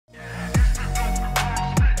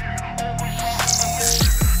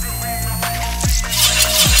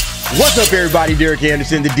What's up, everybody? Derek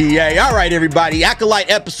Anderson, the DA. All right, everybody. Acolyte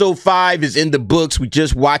episode 5 is in the books. We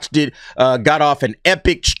just watched it. Got off an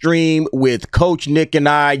epic stream with Coach Nick and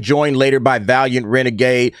I, joined later by Valiant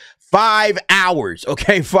Renegade. 5 hours,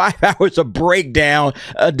 okay? 5 hours of breakdown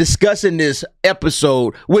discussing this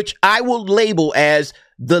episode, which I will label as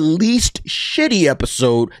the least shitty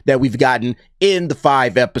episode that we've gotten in the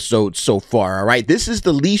 5 episodes so far, all right? This is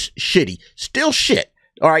the least shitty. Still shit.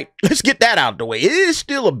 All right, let's get that out of the way. It is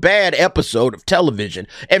still a bad episode of television,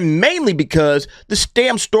 and mainly because the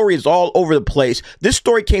damn story is all over the place. This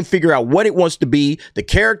story can't figure out what it wants to be. The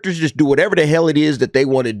characters just do whatever the hell it is that they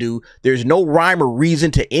want to do. There's no rhyme or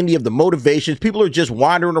reason to any of the motivations. People are just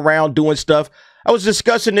wandering around doing stuff. I was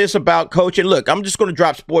discussing this about Coach, and look, I'm just going to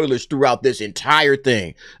drop spoilers throughout this entire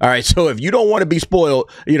thing. All right, so if you don't want to be spoiled,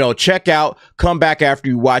 you know, check out, come back after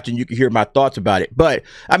you watch, and you can hear my thoughts about it. But,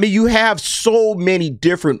 I mean, you have so many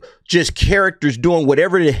different just characters doing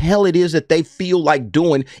whatever the hell it is that they feel like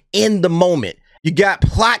doing in the moment. You got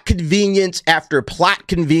plot convenience after plot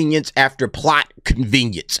convenience after plot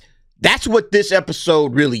convenience. That's what this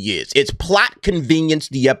episode really is. It's plot convenience,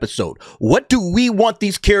 the episode. What do we want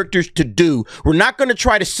these characters to do? We're not going to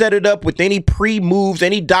try to set it up with any pre-moves,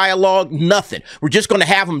 any dialogue, nothing. We're just going to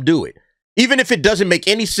have them do it. Even if it doesn't make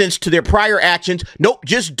any sense to their prior actions, nope,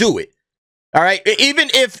 just do it. All right? Even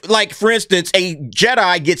if, like, for instance, a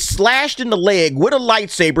Jedi gets slashed in the leg with a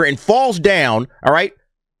lightsaber and falls down, all right?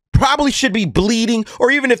 Probably should be bleeding, or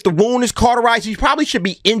even if the wound is cauterized, he probably should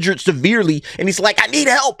be injured severely, and he's like, I need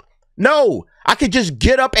help. No, I could just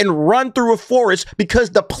get up and run through a forest because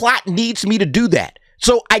the plot needs me to do that.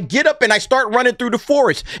 So I get up and I start running through the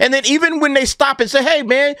forest. And then even when they stop and say, hey,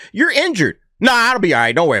 man, you're injured. Nah, I'll be all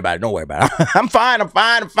right. Don't worry about it. Don't worry about it. I'm fine. I'm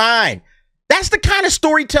fine. I'm fine. That's the kind of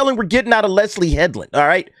storytelling we're getting out of Leslye Headland. All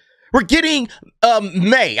right. We're getting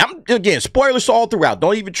May. Again, spoilers all throughout.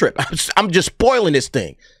 Don't even trip. I'm just spoiling this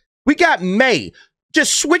thing. We got May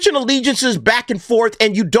just switching allegiances back and forth,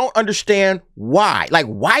 and you don't understand why. Like,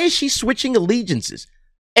 why is she switching allegiances?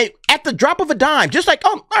 And at the drop of a dime, just like,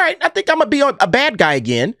 oh, all right, I think I'm going to be a bad guy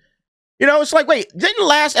again. You know, it's like, wait, didn't the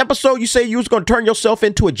last episode you say you was going to turn yourself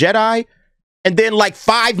into a Jedi? And then like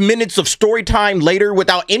 5 minutes of story time later,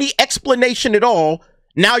 without any explanation at all,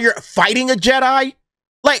 now you're fighting a Jedi?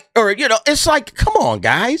 Like, or, you know, it's like, come on,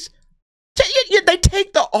 guys. They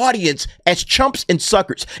take the audience as chumps and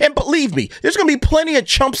suckers. And believe me, there's going to be plenty of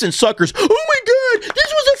chumps and suckers. Oh my God,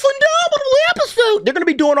 this was a phenomenal episode. They're going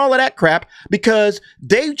to be doing all of that crap because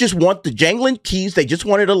they just want the jangling keys. They just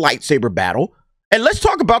wanted a lightsaber battle. And let's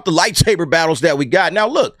talk about the lightsaber battles that we got. Now,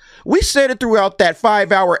 look, we said it throughout that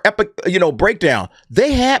 5-hour epic, breakdown.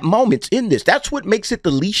 They had moments in this. That's what makes it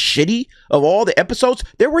the least shitty of all the episodes.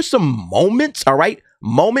 There were some moments, all right,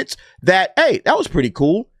 moments that, hey, that was pretty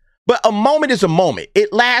cool. But a moment is a moment.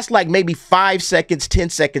 It lasts like maybe 5 seconds, 10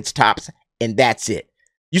 seconds tops, and that's it.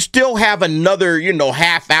 You still have another,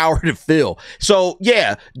 half hour to fill. So,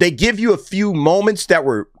 yeah, they give you a few moments that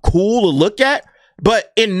were cool to look at,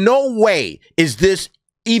 but in no way is this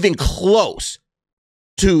even close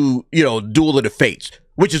to, Duel of the Fates,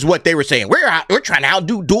 which is what they were saying. We're trying to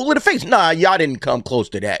outdo Duel of the Fates. Nah, y'all didn't come close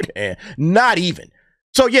to that, man. Not even.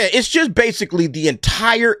 So, yeah, it's just basically the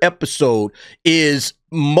entire episode is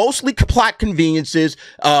mostly plot conveniences,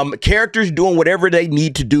 characters doing whatever they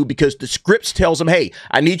need to do because the scripts tells them, hey,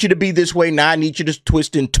 I need you to be this way. Now I need you to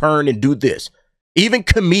twist and turn and do this. Even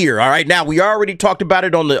Kamir. All right. Now we already talked about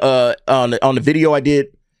it on the video I did.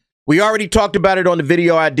 We already talked about it on the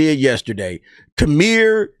video I did yesterday.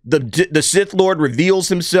 Kamir, the Sith Lord, reveals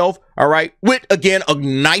himself. All right. With, again, a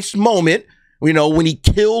nice moment. When he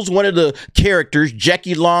kills one of the characters,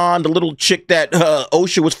 Jackie Lon, the little chick that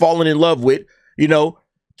Osha was falling in love with,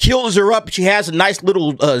 kills her up. She has a nice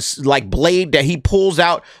little blade that he pulls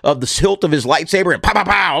out of the hilt of his lightsaber and pow, pow,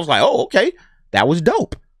 pow. I was like, oh, okay, that was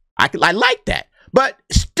dope. I like that. But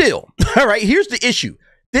still, all right, here's the issue.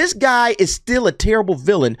 This guy is still a terrible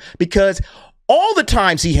villain because all the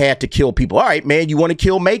times he had to kill people. All right, man, you want to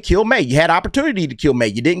kill May? Kill May. You had opportunity to kill May.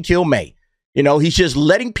 You didn't kill May. He's just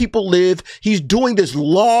letting people live. He's doing this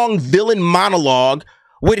long villain monologue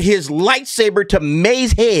with his lightsaber to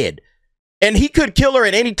May's head. And he could kill her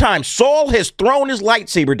at any time. Saul has thrown his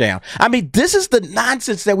lightsaber down. I mean, this is the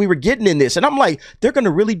nonsense that we were getting in this. And I'm like, they're going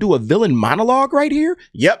to really do a villain monologue right here?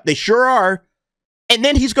 Yep, they sure are. And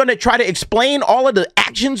then he's going to try to explain all of the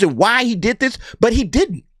actions and why he did this. But he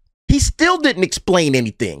didn't. He still didn't explain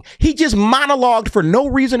anything. He just monologued for no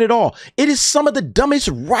reason at all. It is some of the dumbest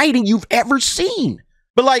writing you've ever seen.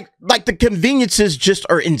 But like the conveniences just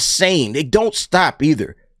are insane. They don't stop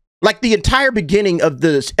either. Like the entire beginning of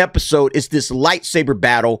this episode is this lightsaber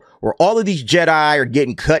battle where all of these Jedi are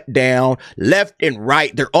getting cut down left and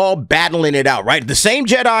right. They're all battling it out, right? The same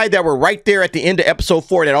Jedi that were right there at the end of episode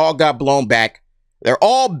 4 that all got blown back. They're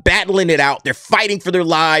all battling it out. They're fighting for their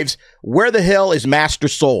lives. Where the hell is Master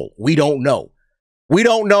Soul? We don't know. We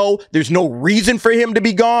don't know. There's no reason for him to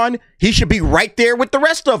be gone. He should be right there with the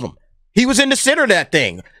rest of them. He was in the center of that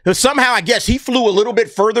thing. Somehow, I guess he flew a little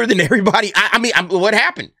bit further than everybody. I mean, what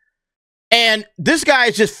happened? And this guy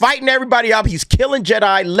is just fighting everybody up. He's killing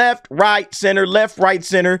Jedi left, right, center, left, right,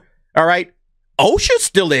 center. All right. Osha's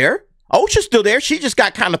still there. Osha's still there. She just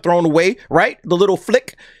got kind of thrown away, right? The little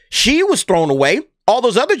flick. She was thrown away. All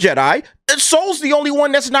those other Jedi. Soul's the only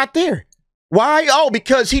one that's not there. Why? Oh,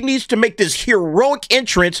 because he needs to make this heroic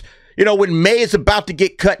entrance, you know, when May is about to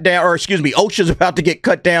get cut down, or excuse me, Osha's about to get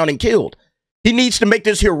cut down and killed. He needs to make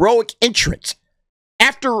this heroic entrance.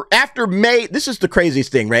 After May, this is the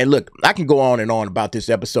craziest thing, right? Look, I can go on and on about this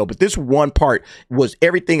episode, but this one part was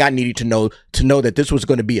everything I needed to know that this was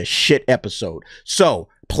going to be a shit episode. So,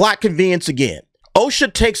 plot convenience again.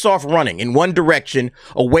 Osha takes off running in one direction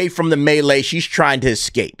away from the melee she's trying to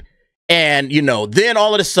escape. And, you know, then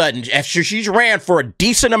all of a sudden, after she's ran for a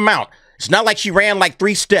decent amount, it's not like she ran like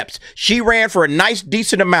 3 steps. She ran for a nice,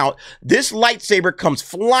 decent amount. This lightsaber comes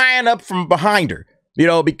flying up from behind her. You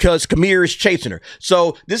know, because Kamir is chasing her.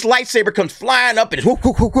 So this lightsaber comes flying up and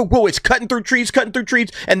it's cutting through trees.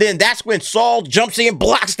 And then that's when Saul jumps in,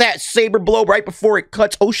 blocks that saber blow right before it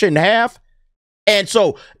cuts Osha in half. And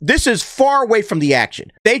so this is far away from the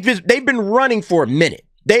action. They've been running for a minute.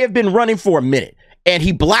 They have been running for a minute. And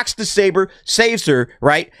he blocks the saber, saves her,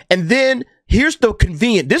 right? And then here's the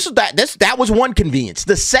convenient. That was one convenience.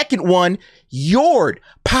 The second one, Yord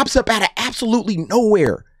pops up out of absolutely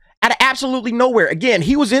nowhere. Again,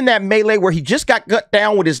 he was in that melee where he just got cut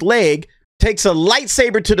down with his leg, takes a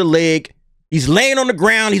lightsaber to the leg. He's laying on the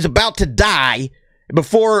ground. He's about to die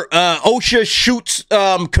before Osha shoots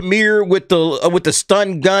Kamir with the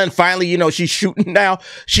stun gun. Finally, you know, she's shooting now.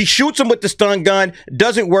 She shoots him with the stun gun.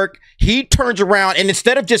 Doesn't work. He turns around and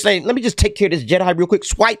instead of just saying, let me just take care of this Jedi real quick,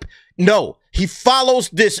 swipe. No, he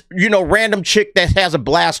follows this, you know, random chick that has a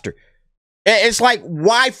blaster. It's like,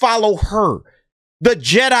 why follow her? The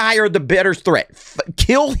Jedi are the better threat.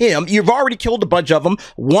 Kill him. You've already killed a bunch of them.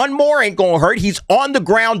 One more ain't gonna hurt. He's on the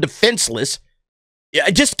ground defenseless.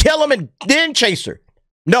 Just kill him and then chase her.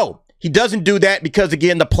 No, he doesn't do that because,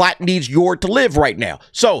 again, the plot needs Yord to live right now.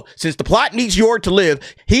 So, since the plot needs Yord to live,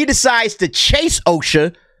 he decides to chase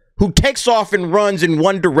Osha, who takes off and runs in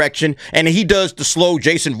one direction, and he does the slow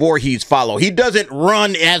Jason Voorhees follow. He doesn't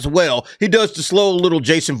run as well. He does the slow little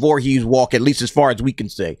Jason Voorhees walk, at least as far as we can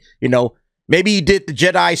say, you know. Maybe he did the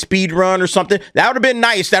Jedi speed run or something. That would have been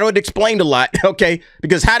nice. That would have explained a lot, okay?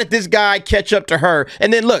 Because how did this guy catch up to her?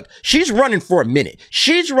 And then look, she's running for a minute.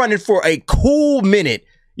 She's running for a cool minute,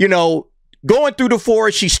 you know, going through the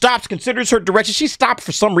forest. She stops, considers her direction. She stopped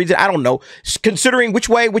for some reason. I don't know. Considering which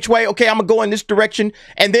way. Okay, I'm going to go in this direction.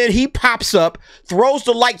 And then he pops up, throws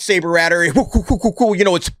the lightsaber at her. And you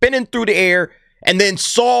know, it's spinning through the air. And then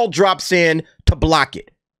Saul drops in to block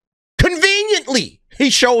it. Conveniently. He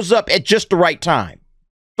shows up at just the right time.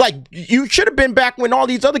 Like, you should have been back when all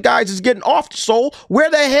these other guys is getting off the Soul. Where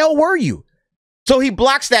the hell were you? So he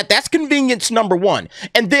blocks that. That's convenience number 1.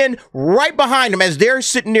 And then right behind him, as they're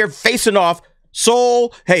sitting there facing off,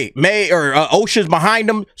 Soul, hey, May or Osha's behind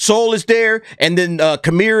him. Soul is there. And then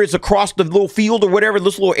Kamir is across the little field or whatever,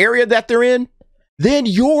 this little area that they're in. Then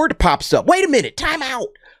Yord pops up. Wait a minute. Time out.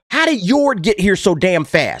 How did Yord get here so damn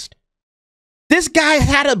fast? This guy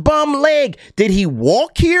had a bum leg. Did he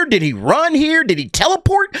walk here? Did he run here? Did he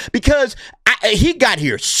teleport? Because he got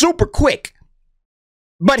here super quick.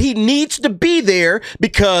 But he needs to be there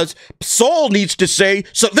because Saul needs to say,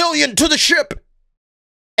 civilian to the ship.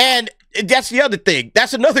 And that's the other thing.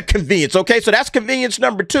 That's another convenience, okay? So that's convenience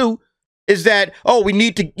number 2 is that, oh, we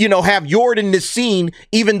need to, you know, have Yord in this scene,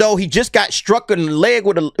 even though he just got struck in the leg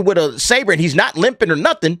with a saber and he's not limping or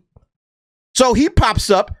nothing. So he pops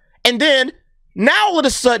up and then now, all of a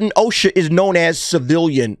sudden, Osha is known as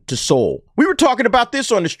civilian to Soul. We were talking about this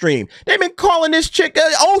on the stream. They've been calling this chick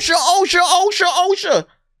Osha.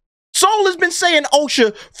 Soul has been saying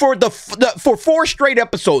Osha for 4 straight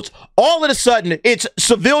episodes. All of a sudden, it's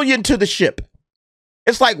civilian to the ship.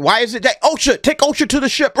 It's like, why is it that Osha, take Osha to the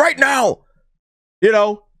ship right now? You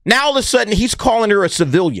know, now all of a sudden, he's calling her a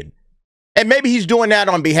civilian. And maybe he's doing that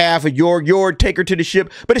on behalf of Yord, take her to the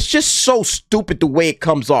ship. But it's just so stupid the way it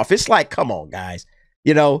comes off. It's like, come on, guys.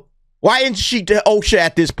 You know, why isn't she Osha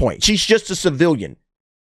at this point? She's just a civilian.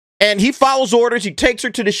 And he follows orders. He takes her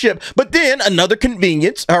to the ship. But then another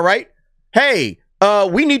convenience, all right? Hey,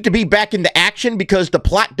 we need to be back in the action because the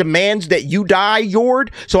plot demands that you die, Yord.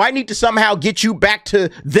 So I need to somehow get you back to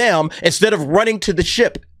them instead of running to the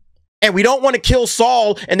ship. And we don't want to kill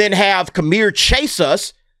Saul and then have Kamir chase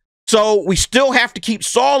us. So we still have to keep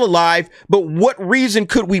Saul alive. But what reason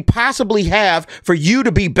could we possibly have for you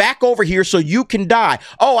to be back over here so you can die?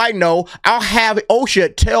 Oh, I know. I'll have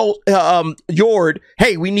Osha tell Yord,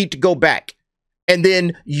 hey, we need to go back. And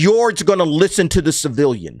then Yord's going to listen to the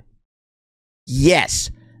civilian.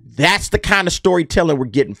 Yes, that's the kind of storytelling we're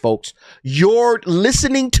getting, folks. Yord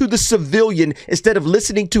listening to the civilian instead of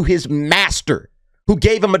listening to his master, who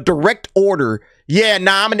gave him a direct order. Yeah,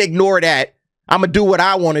 nah, I'm going to ignore that. I'm going to do what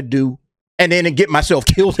I want to do and then get myself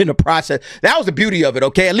killed in the process. That was the beauty of it,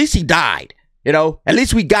 okay? At least he died, you know? At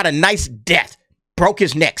least we got a nice death. Broke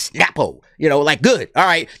his neck, snappo, you know, like, good. All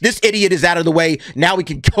right, this idiot is out of the way. Now we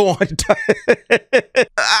can go on.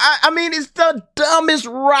 I mean, it's the dumbest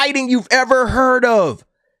writing you've ever heard of.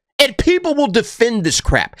 And people will defend this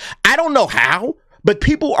crap. I don't know how, but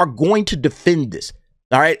people are going to defend this.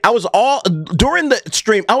 All right. During the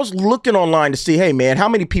stream, I was looking online to see, hey, man, how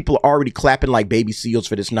many people are already clapping like baby seals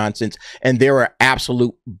for this nonsense? And there are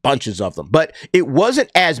absolute bunches of them. But it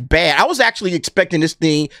wasn't as bad. I was actually expecting this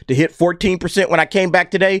thing to hit 14% when I came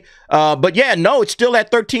back today. But yeah, no, it's still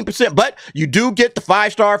at 13%. But you do get the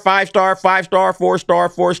 5-star, 5-star, 5-star, 4-star,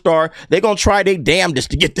 4-star. They're going to try their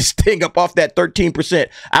damnedest to get this thing up off that 13%.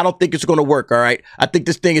 I don't think it's going to work. All right. I think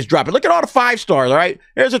this thing is dropping. Look at all the 5 stars. All right.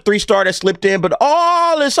 There's a 3-star that slipped in, but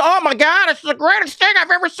oh my God, it's the greatest thing I've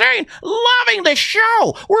ever seen. Loving the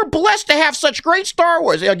show. We're blessed to have such great Star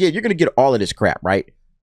Wars. Again, you're going to get all of this crap, right?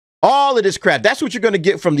 All of this crap. That's what you're going to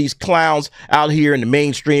get from these clowns out here in the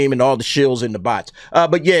mainstream and all the shills and the bots.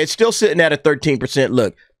 But yeah, it's still sitting at a 13%.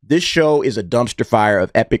 Look, this show is a dumpster fire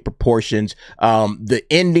of epic proportions. The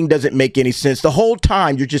ending doesn't make any sense. The whole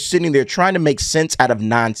time you're just sitting there trying to make sense out of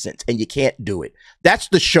nonsense, and you can't do it. That's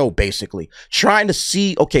the show, basically. Trying to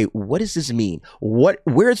see, okay, what does this mean?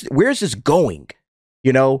 Where's this going?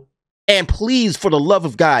 You know? And please, for the love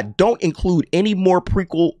of God, don't include any more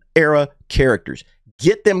prequel era characters.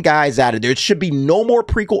 Get them guys out of there. There should be no more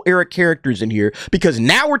prequel era characters in here, because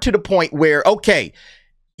now we're to the point where, okay,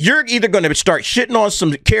 you're either going to start shitting on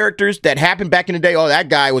some characters that happened back in the day. Oh, that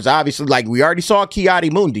guy was obviously, like, we already saw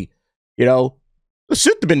Ki-Adi-Mundi, you know? The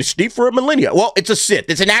Sith have been asleep for a millennia. Well, it's a Sith.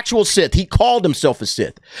 It's an actual Sith. He called himself a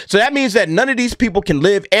Sith. So that means that none of these people can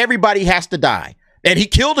live. Everybody has to die. And he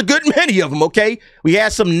killed a good many of them, okay? We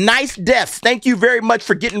had some nice deaths. Thank you very much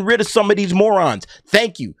for getting rid of some of these morons.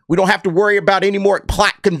 Thank you. We don't have to worry about any more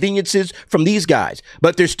plot conveniences from these guys.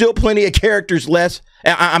 But there's still plenty of characters left.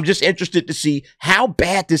 I'm just interested to see how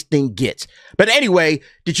bad this thing gets. But anyway,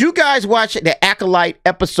 did you guys watch the Acolyte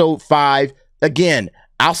episode 5? Again,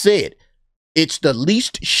 I'll say it. It's the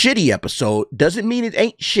least shitty episode. Doesn't mean it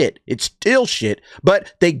ain't shit. It's still shit.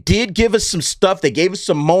 But they did give us some stuff. They gave us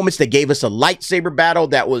some moments. They gave us a lightsaber battle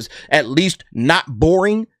that was at least not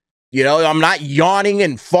boring. You know, I'm not yawning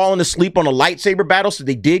and falling asleep on a lightsaber battle. So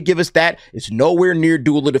they did give us that. It's nowhere near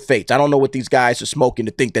Duel of the Fates. I don't know what these guys are smoking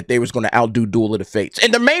to think that they was going to outdo Duel of the Fates.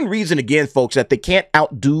 And the main reason, again, folks, that they can't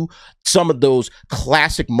outdo some of those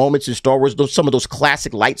classic moments in Star Wars, some of those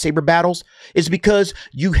classic lightsaber battles, is because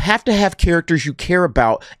you have to have characters you care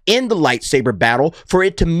about in the lightsaber battle for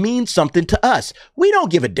it to mean something to us. We don't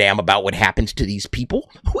give a damn about what happens to these people.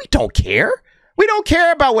 We don't care. We don't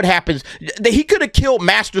care about what happens. He could have killed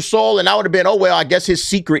Master Soul, and I would have been, oh, well, I guess his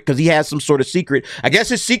secret, because he has some sort of secret, I guess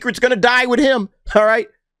his secret's going to die with him. All right.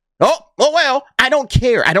 Oh, well, I don't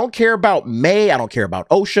care. I don't care about May. I don't care about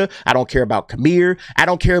Osha. I don't care about Kamir. I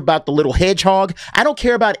don't care about the little hedgehog. I don't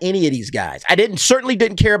care about any of these guys. I certainly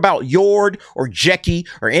didn't care about Yord or Jeki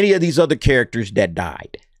or any of these other characters that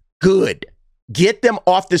died. Good. Get them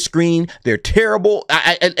off the screen. They're terrible.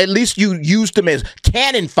 At least you used them as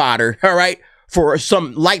cannon fodder, all right, for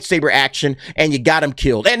some lightsaber action, and you got them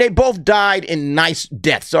killed. And they both died in nice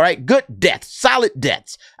deaths, all right? Good deaths, solid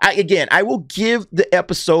deaths. Again, I will give the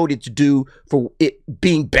episode its due for it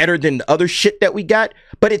being better than the other shit that we got,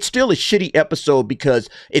 but it's still a shitty episode because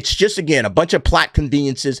it's just, again, a bunch of plot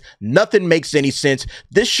conveniences. Nothing makes any sense.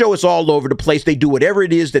 This show is all over the place. They do whatever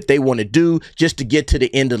it is that they want to do just to get to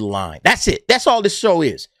the end of the line. That's it. That's all this show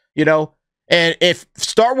is, you know? And if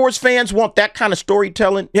Star Wars fans want that kind of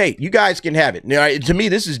storytelling, hey, you guys can have it. Now, to me,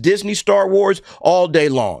 this is Disney Star Wars all day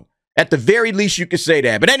long. At the very least, you could say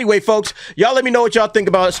that. But anyway, folks, y'all let me know what y'all think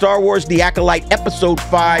about Star Wars The Acolyte Episode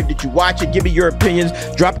 5. Did you watch it? Give me your opinions.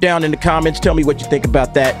 Drop down in the comments. Tell me what you think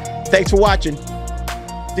about that. Thanks for watching.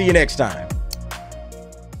 See you next time.